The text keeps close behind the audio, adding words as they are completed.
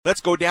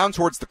Let's go down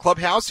towards the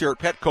clubhouse here at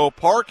Petco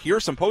Park.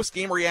 Here's some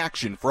post-game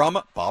reaction from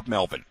Bob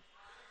Melvin.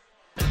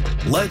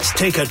 Let's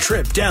take a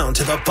trip down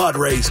to the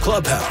Padres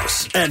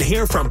clubhouse and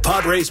hear from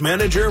Padres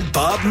manager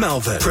Bob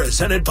Melvin.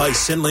 Presented by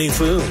Sinley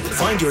Food.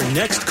 Find your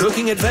next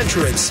cooking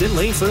adventure at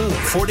Sinley Food,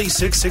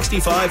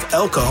 4665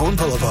 El Cajon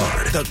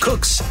Boulevard, the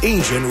Cook's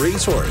Asian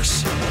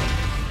Resource.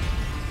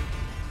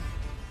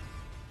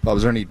 Bob,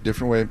 is there any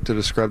different way to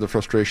describe the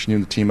frustration you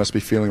and the team must be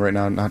feeling right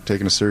now, not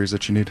taking a series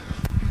that you need?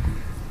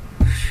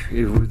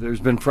 There's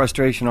been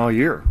frustration all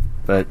year,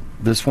 but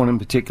this one in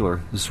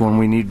particular, this one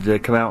we needed to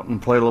come out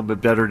and play a little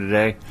bit better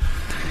today.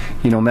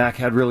 You know, Mac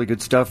had really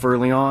good stuff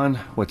early on.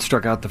 What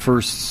struck out the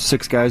first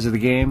 6 guys of the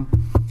game,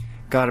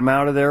 got him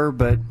out of there,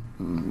 but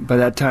by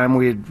that time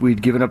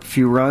we'd given up a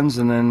few runs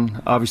and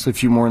then obviously a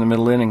few more in the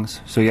middle innings.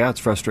 So yeah, it's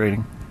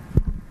frustrating.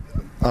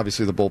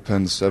 Obviously the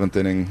bullpen's 7th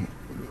inning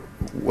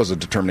was a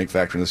determining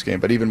factor in this game,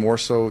 but even more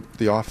so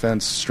the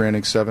offense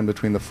stranding 7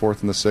 between the 4th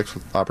and the 6th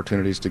with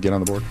opportunities to get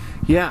on the board.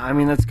 Yeah, I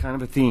mean, that's kind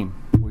of a theme.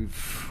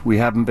 We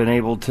haven't been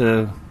able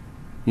to,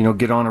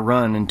 get on a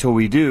run. Until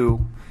we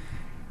do,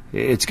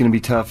 it's going to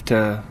be tough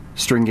to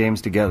string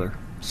games together.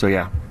 So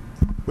yeah.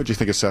 What do you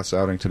think of Seth's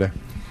outing today?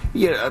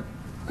 Yeah,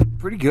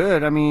 pretty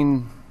good. I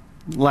mean,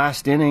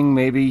 last inning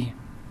maybe,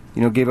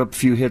 gave up a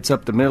few hits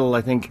up the middle.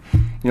 I think,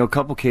 a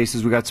couple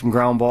cases we got some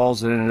ground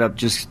balls that ended up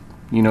just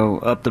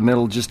up the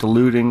middle, just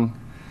eluding,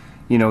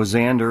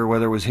 Xander,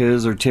 whether it was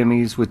his or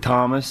Timmy's with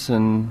Thomas,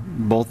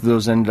 and both of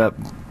those ended up,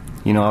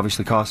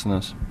 obviously costing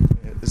us.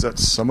 Is that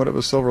somewhat of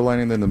a silver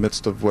lining in the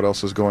midst of what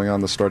else is going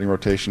on? The starting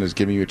rotation is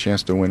giving you a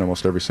chance to win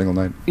almost every single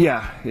night.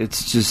 Yeah,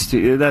 it's just,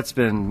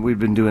 we've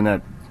been doing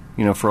that,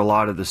 for a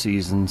lot of the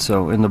season.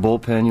 So in the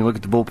bullpen, you look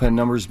at the bullpen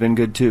numbers, been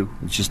good too.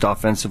 It's just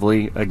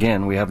offensively,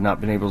 again, we have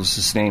not been able to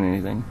sustain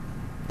anything.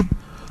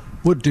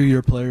 What do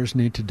your players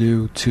need to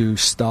do to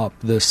stop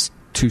this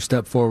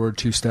 2-step forward,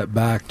 2-step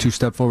back,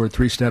 2-step forward,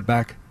 3-step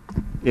back?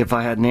 If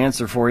I had an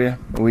answer for you,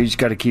 we just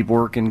got to keep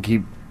working,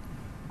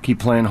 keep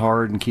playing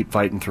hard, and keep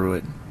fighting through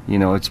it.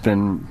 It's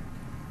been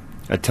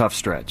a tough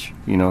stretch,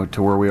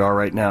 to where we are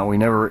right now. We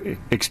never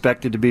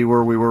expected to be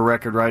where we were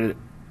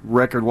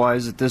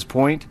record-wise at this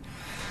point,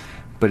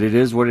 but it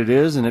is what it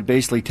is, and it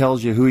basically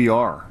tells you who you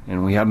are.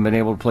 And we haven't been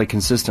able to play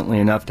consistently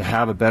enough to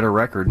have a better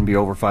record and be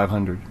over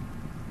 500.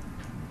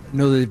 I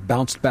know they've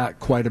bounced back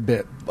quite a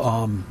bit,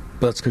 but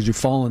that's because you've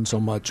fallen so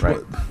much. Right.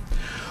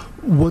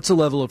 What's the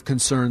level of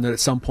concern that at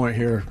some point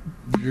here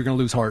you're going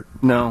to lose heart?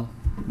 No,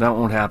 that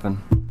won't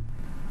happen.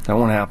 That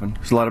won't happen.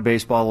 There's a lot of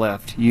baseball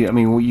left.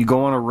 You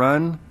go on a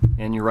run,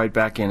 and you're right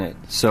back in it.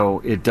 So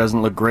it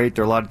doesn't look great.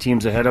 There are a lot of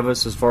teams ahead of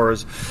us as far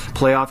as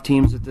playoff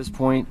teams at this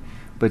point,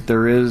 but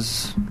there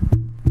is,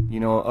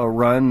 a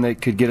run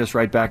that could get us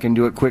right back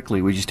into it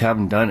quickly. We just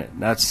haven't done it.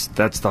 That's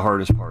the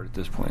hardest part at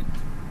this point.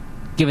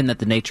 Given that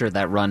the nature of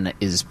that run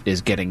is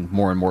getting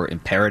more and more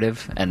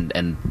imperative, and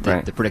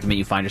right. the predicament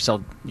you find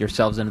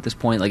yourselves in at this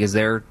point, does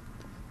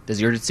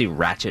the urgency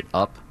ratchet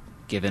up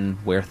given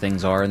where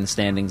things are in the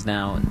standings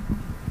now?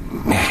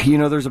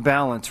 There's a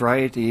balance,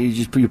 right?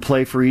 You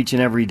play for each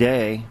and every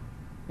day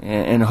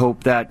and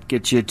hope that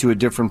gets you to a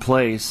different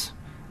place.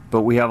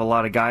 But we have a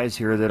lot of guys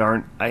here that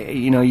aren't,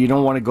 you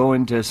don't want to go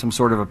into some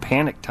sort of a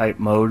panic type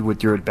mode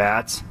with your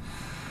at-bats.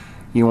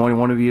 You only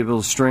want to be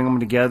able to string them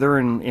together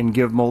and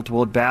give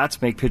multiple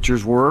at-bats, make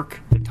pitchers work.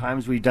 At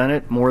times we've done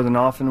it. More than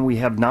often we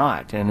have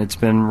not. And it's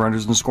been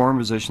runners in scoring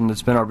position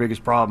that's been our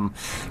biggest problem.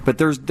 But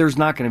there's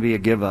not going to be a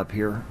give-up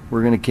here.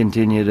 We're going to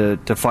continue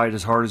to fight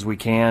as hard as we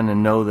can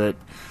and know that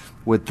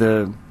with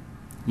the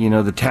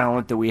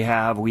talent that we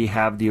have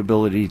the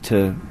ability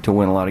to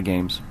win a lot of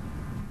games.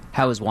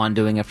 How is Juan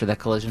doing after that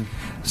collision?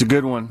 It's a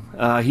good one.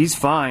 He's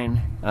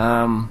fine.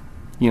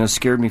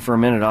 Scared me for a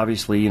minute,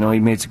 obviously. He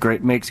makes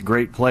a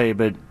great play,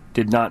 but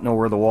did not know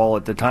where the wall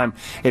at the time.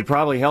 It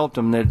probably helped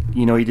him that,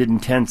 he didn't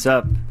tense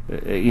up,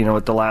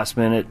 at the last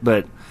minute,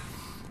 but,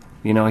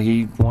 he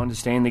wanted to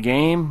stay in the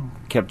game,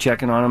 kept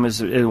checking on him as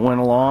it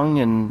went along,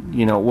 and,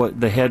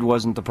 the head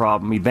wasn't the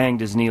problem. He banged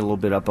his knee a little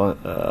bit up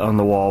on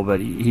the wall, but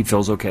he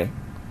feels okay.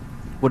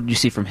 What did you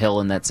see from Hill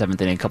in that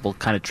 7th inning? A couple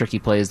kind of tricky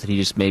plays that he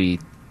just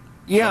maybe...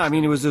 Yeah,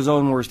 it was his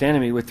own worst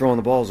enemy with throwing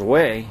the balls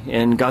away,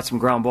 and got some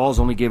ground balls,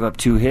 only gave up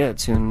 2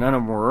 hits, and none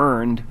of them were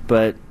earned,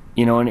 but,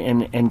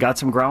 and got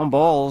some ground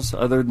balls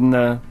other than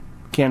the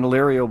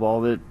Candelario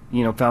ball that,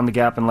 found the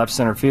gap in left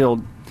center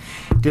field.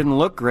 Didn't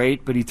look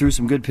great, but he threw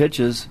some good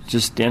pitches,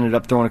 just ended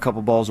up throwing a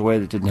couple balls away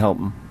that didn't help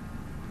him.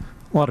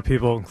 A lot of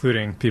people,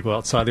 including people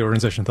outside the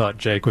organization, thought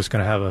Jake was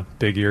going to have a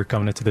big year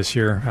coming into this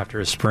year after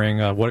his spring.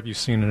 What have you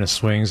seen in his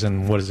swings,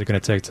 and what is it going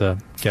to take to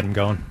get him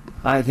going?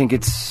 I think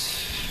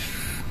it's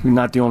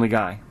not the only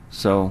guy.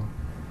 So,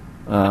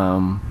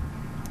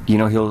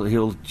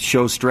 he'll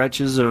show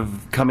stretches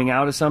of coming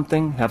out of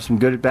something, have some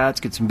good at-bats,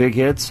 get some big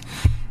hits,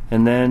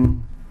 and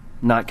then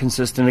not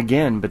consistent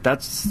again. But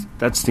that's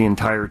the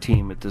entire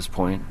team at this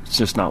point. It's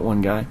just not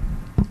one guy.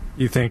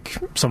 You think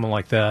someone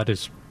like that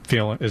is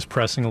is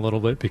pressing a little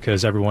bit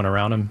because everyone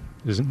around him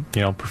isn't,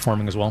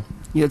 performing as well?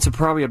 Yeah, it's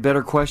probably a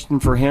better question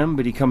for him,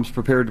 but he comes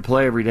prepared to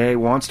play every day,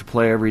 wants to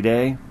play every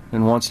day,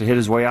 and wants to hit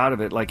his way out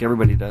of it like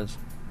everybody does.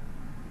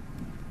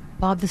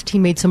 Bob, this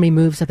team made so many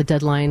moves at the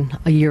deadline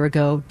a year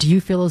ago. Do you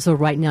feel as though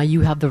right now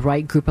you have the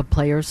right group of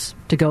players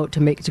to go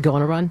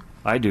on a run?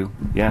 I do,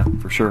 yeah,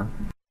 for sure.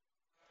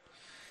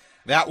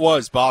 That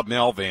was Bob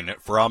Melvin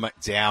from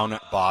down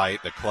by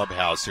the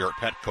clubhouse here at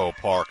Petco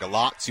Park. A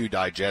lot to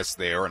digest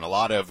there and a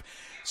lot of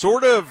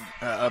sort of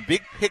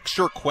big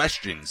picture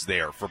questions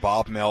there for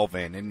Bob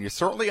Melvin. And you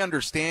certainly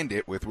understand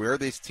it with where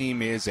this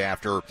team is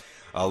after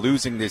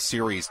losing this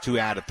series 2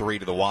 out of 3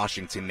 to the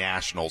Washington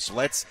Nationals.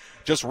 Let's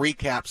just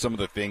recap some of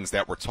the things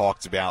that were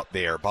talked about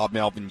there. Bob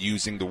Melvin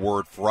using the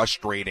word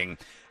frustrating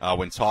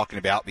when talking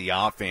about the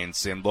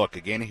offense. And look,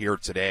 again here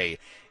today,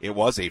 it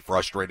was a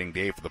frustrating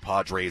day for the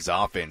Padres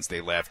offense.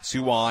 They left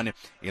 2 on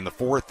in the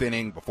 4th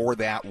inning. Before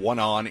that, 1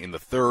 on in the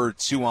 3rd,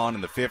 2 on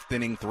in the 5th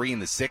inning, 3 in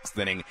the 6th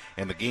inning,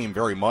 and the game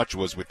very much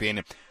was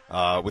within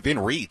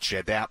reach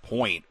at that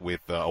point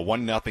with a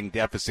 1-0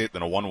 deficit,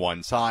 then a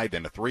 1-1 tie,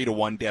 then a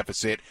 3-1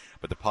 deficit.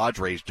 But the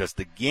Padres just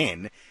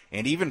again,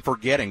 and even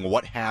forgetting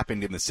what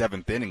happened in the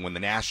 7th inning when the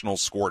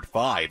Nationals scored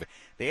 5,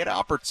 they had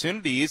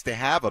opportunities to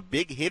have a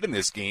big hit in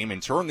this game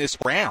and turn this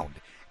around.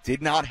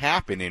 Did not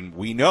happen, and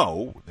we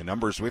know the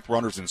numbers with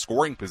runners in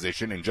scoring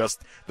position and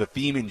just the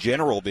theme in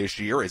general this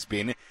year has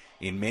been,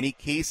 in many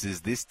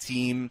cases, this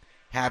team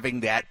having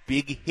that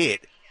big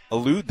hit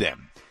elude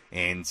them.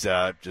 And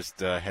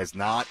just has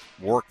not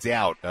worked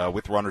out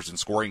with runners in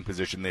scoring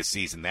position this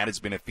season. That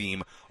has been a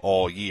theme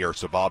all year.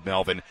 So Bob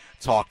Melvin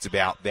talked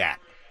about that.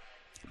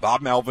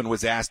 Bob Melvin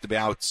was asked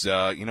about,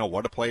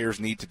 what do players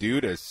need to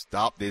do to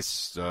stop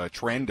this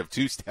trend of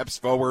 2 steps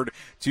forward,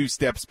 2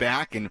 steps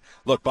back. And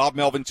look, Bob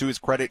Melvin, to his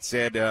credit,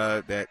 said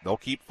that they'll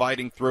keep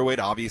fighting through it.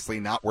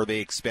 Obviously not where they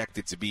expect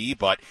it to be.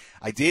 But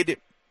I did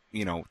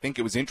think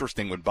it was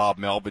interesting when Bob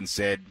Melvin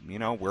said,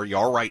 where you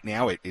are right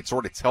now, it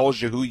sort of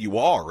tells you who you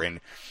are. And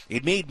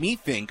it made me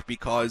think,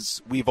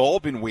 because we've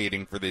all been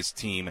waiting for this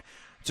team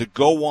to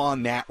go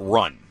on that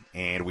run.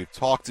 And we've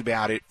talked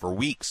about it for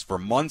weeks, for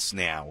months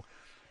now.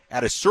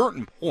 At a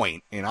certain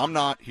point, and I'm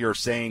not here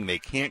saying they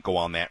can't go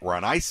on that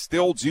run, I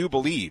still do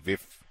believe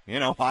if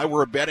I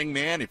were a betting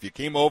man, if you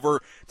came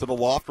over to the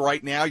loft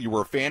right now, you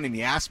were a fan, and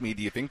you asked me,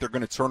 do you think they're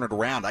going to turn it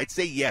around? I'd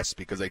say yes,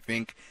 because I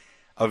think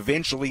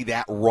eventually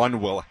that run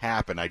will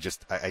happen. I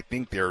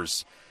think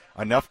there's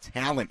enough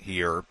talent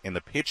here, and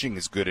the pitching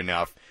is good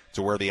enough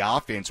to where the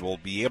offense will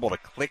be able to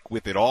click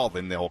with it all,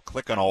 and they'll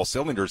click on all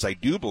cylinders. I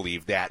do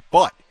believe that.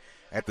 But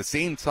at the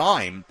same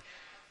time,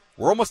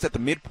 we're almost at the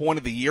midpoint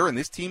of the year, and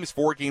this team is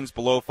 4 games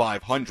below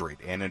 500.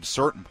 And at a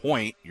certain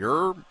point,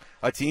 you're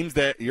a team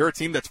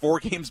that's 4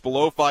 games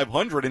below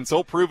 500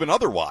 until proven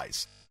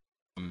otherwise.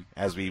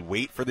 As we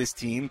wait for this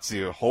team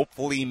to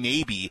hopefully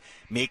maybe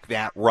make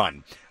that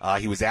run.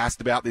 He was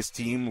asked about this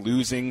team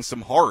losing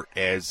some heart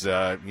as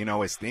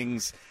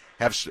things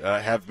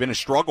have been a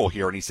struggle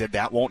here, and he said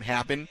that won't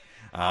happen,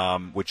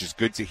 which is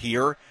good to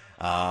hear.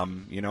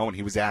 And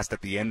he was asked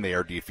at the end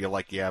there, do you feel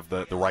like you have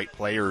the right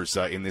players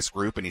in this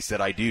group? And he said,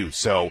 I do.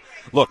 So,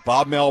 look,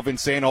 Bob Melvin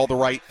saying all the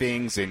right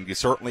things, and you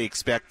certainly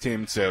expect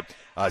him to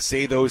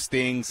say those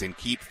things and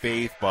keep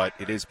faith, but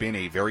it has been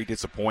a very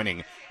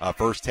disappointing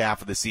first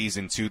half of the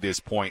season to this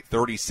point,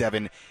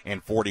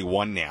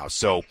 37-41 now.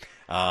 So,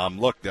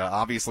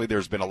 obviously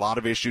there's been a lot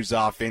of issues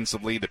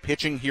offensively. The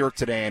pitching here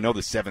today, I know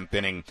the 7th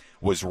inning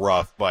was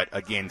rough, but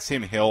again,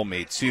 Tim Hill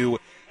made 2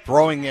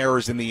 throwing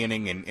errors in the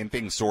inning, and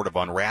things sort of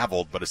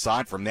unraveled. But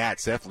aside from that,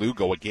 Seth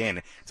Lugo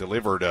again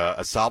delivered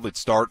a solid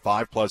start,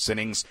 5+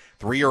 innings,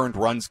 3 earned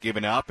runs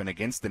given up, and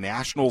against the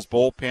Nationals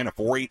bullpen, a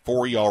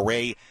 4.84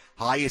 ERA,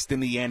 highest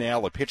in the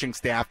NL, a pitching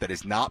staff that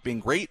has not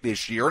been great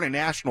this year, and a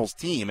Nationals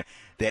team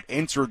that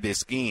entered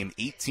this game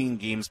 18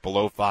 games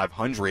below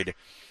 500.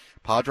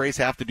 Padres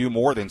have to do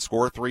more than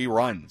score 3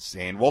 runs,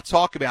 and we'll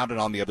talk about it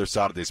on the other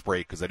side of this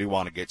break because I do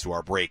want to get to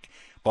our break.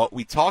 But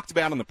we talked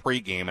about in the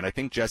pregame, and I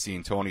think Jesse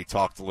and Tony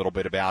talked a little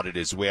bit about it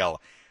as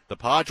well. The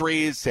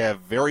Padres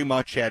have very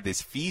much had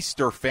this feast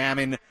or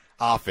famine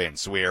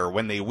offense where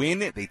when they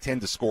win, they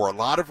tend to score a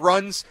lot of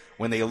runs.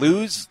 When they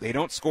lose, they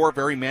don't score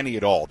very many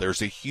at all.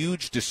 There's a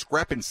huge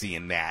discrepancy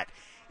in that.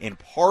 And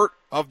part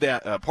of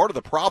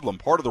the problem,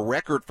 part of the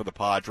record for the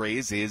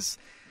Padres is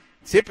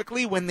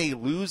typically when they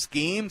lose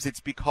games, it's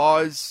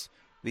because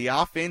the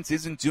offense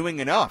isn't doing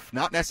enough.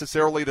 Not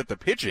necessarily that the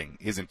pitching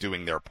isn't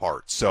doing their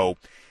part. So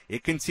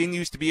it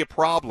continues to be a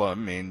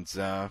problem, and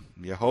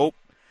you hope,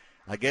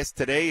 I guess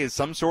today is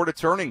some sort of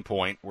turning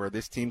point where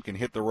this team can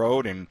hit the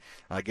road and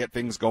get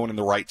things going in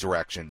the right direction.